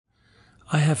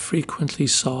I have frequently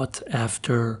sought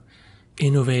after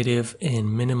innovative and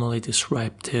minimally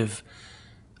disruptive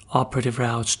operative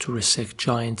routes to resect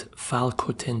giant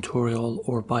falcotentorial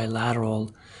or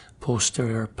bilateral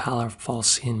posterior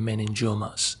Parafalcine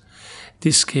meningiomas.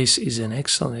 This case is an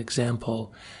excellent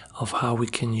example of how we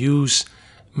can use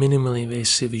minimally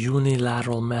invasive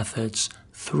unilateral methods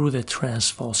through the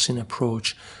transfalcine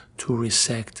approach to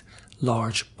resect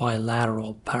large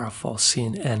bilateral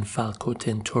Parafalcine and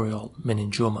Falcotentorial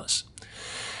meningiomas.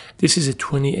 This is a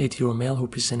 28-year-old male who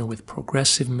presented with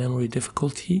progressive memory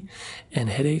difficulty and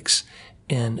headaches,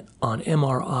 and on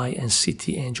MRI and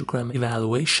CT angiogram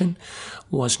evaluation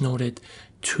was noted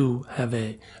to have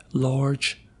a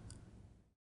large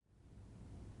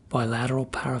bilateral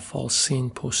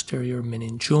Parafalcine posterior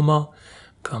meningioma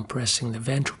compressing the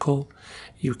ventricle.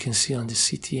 You can see on the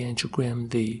CT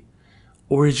angiogram the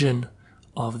origin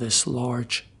of this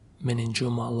large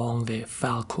meningioma along the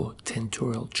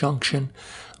falcotentorial junction,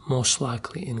 most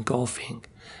likely engulfing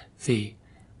the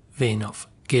vein of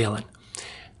Galen.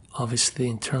 Obviously,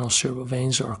 the internal cerebral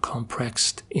veins are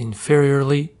compressed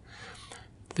inferiorly.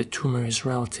 The tumor is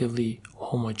relatively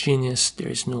homogeneous. There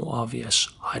is no obvious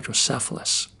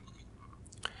hydrocephalus.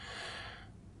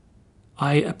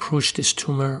 I approached this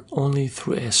tumor only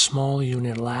through a small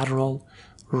unilateral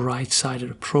right-sided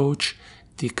approach,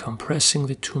 decompressing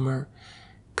the tumor,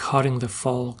 cutting the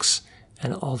falx,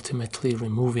 and ultimately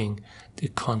removing the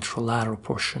contralateral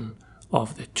portion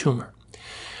of the tumor.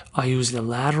 I used a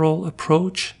lateral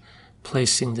approach,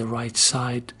 placing the right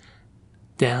side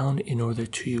down in order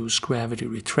to use gravity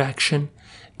retraction.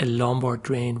 A lumbar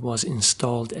drain was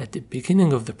installed at the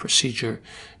beginning of the procedure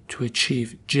to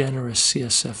achieve generous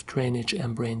CSF drainage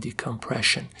and brain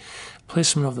decompression.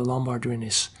 Placement of the lumbar drain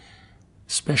is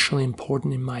especially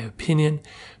important, in my opinion,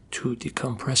 to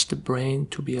decompress the brain,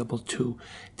 to be able to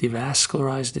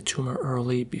devascularize the tumor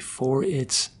early before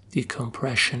its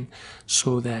decompression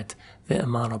so that the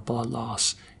amount of blood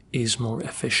loss is more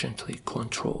efficiently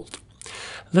controlled.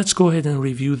 Let's go ahead and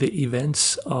review the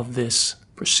events of this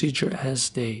procedure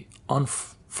as they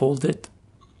unfolded.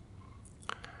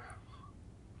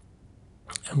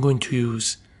 I'm going to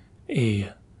use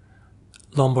a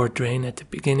lumbar drain at the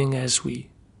beginning as we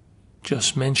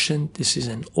just mentioned. This is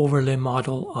an overlay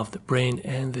model of the brain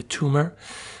and the tumor.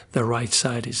 The right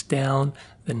side is down.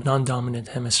 The non-dominant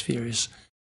hemisphere is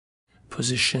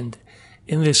positioned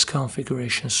in this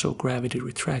configuration so gravity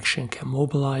retraction can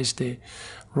mobilize the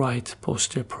right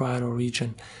posterior parietal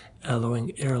region,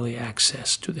 allowing early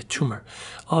access to the tumor.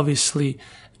 Obviously,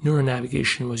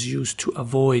 neuronavigation was used to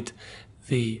avoid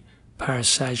the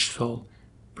parasagittal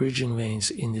bridging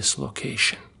veins in this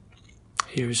location.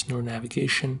 Here's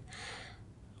neuronavigation,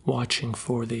 watching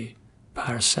for the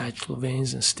parasagittal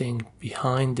veins and staying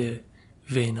behind the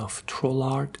vein of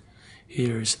Trollard.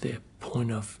 Here's the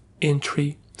point of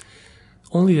entry.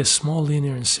 Only a small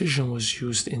linear incision was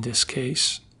used in this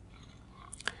case.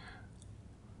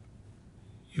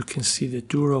 You can see the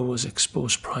dura was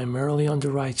exposed primarily on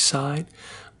the right side,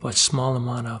 but small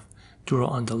amount of dura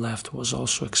on the left was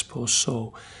also exposed,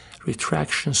 so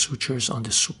retraction sutures on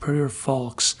the superior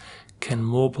falx can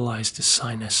mobilize the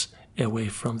sinus away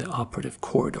from the operative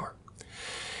corridor.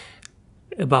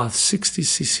 About 60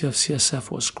 cc of CSF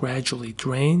was gradually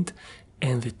drained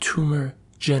and the tumor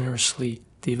generously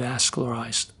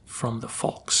devascularized from the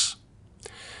falx.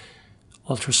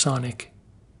 Ultrasonic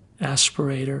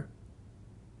aspirator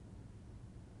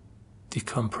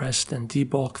decompressed and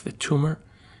debulked the tumor.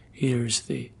 Here's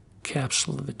the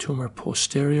capsule of the tumor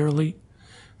posteriorly.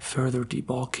 Further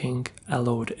debulking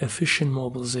allowed efficient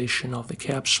mobilization of the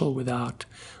capsule without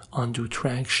undue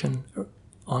traction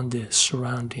on the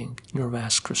surrounding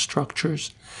neurovascular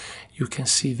structures. You can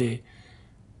see the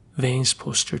veins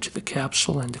posterior to the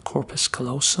capsule and the corpus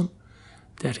callosum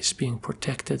that is being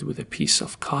protected with a piece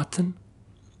of cotton.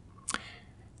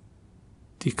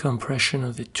 Decompression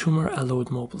of the tumor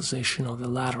allowed mobilization of the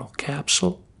lateral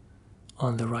capsule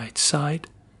on the right side.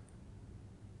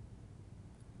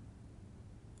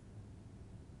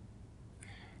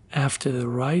 After the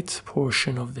right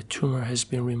portion of the tumor has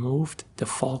been removed, the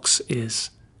falx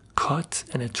is cut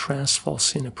and a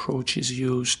transfalcine approach is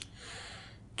used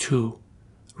to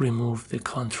remove the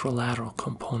contralateral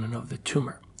component of the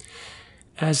tumor.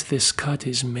 As this cut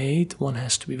is made, one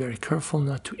has to be very careful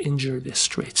not to injure the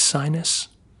straight sinus.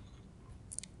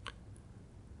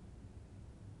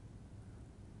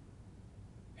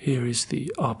 Here is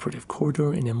the operative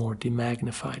corridor in a more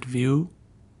demagnified view.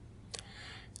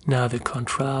 Now the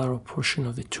contralateral portion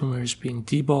of the tumor is being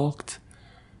debulked,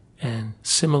 and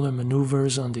similar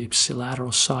maneuvers on the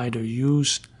ipsilateral side are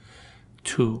used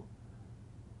to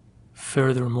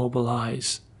further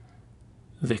mobilize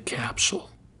the capsule.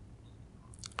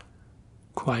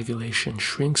 Coagulation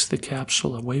shrinks the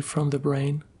capsule away from the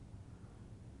brain.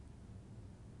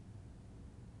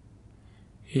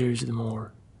 Here's the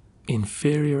more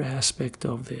inferior aspect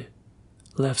of the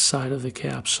left side of the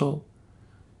capsule.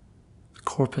 The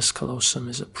corpus callosum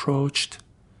is approached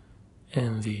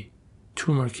and the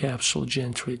tumor capsule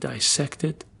gently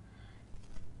dissected.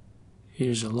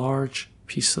 Here's a large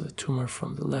piece of the tumor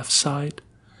from the left side.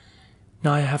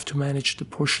 Now I have to manage the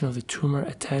portion of the tumor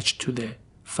attached to the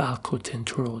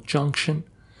falcotentorial junction.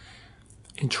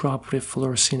 Intraoperative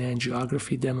fluorescein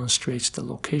angiography demonstrates the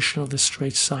location of the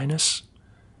straight sinus.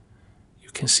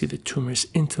 You can see the tumor is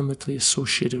intimately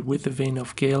associated with the vein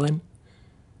of Galen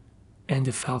and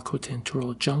the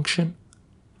falcotentorial junction.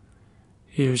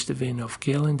 Here's the vein of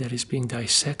Galen that is being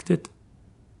dissected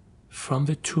from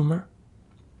the tumor.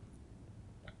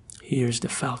 Here's the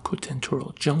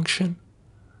falcotentorial junction.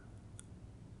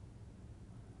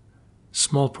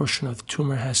 Small portion of the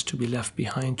tumor has to be left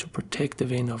behind to protect the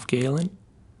vein of Galen.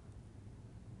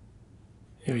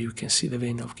 Here you can see the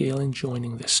vein of Galen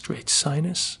joining the straight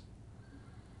sinus.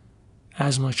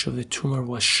 As much of the tumor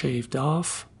was shaved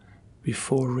off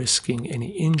before risking any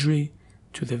injury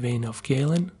to the vein of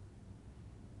Galen.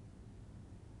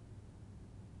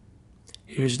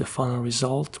 Here's the final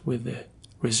result with the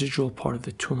residual part of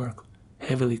the tumor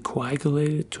heavily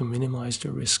coagulated to minimize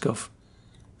the risk of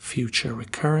future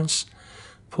recurrence.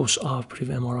 Post-operative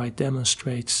MRI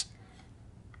demonstrates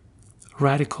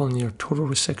radical near total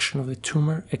resection of the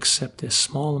tumor, except a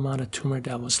small amount of tumor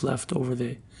that was left over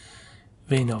the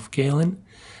vein of Galen.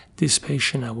 This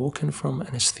patient awoken from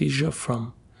anesthesia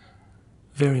from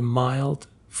very mild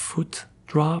foot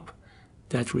drop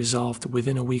that resolved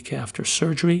within a week after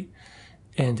surgery,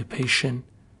 and the patient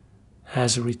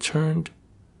has returned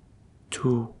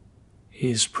to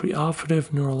his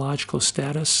preoperative neurological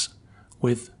status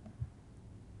with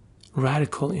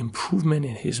radical improvement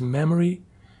in his memory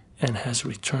and has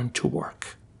returned to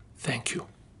work. Thank you.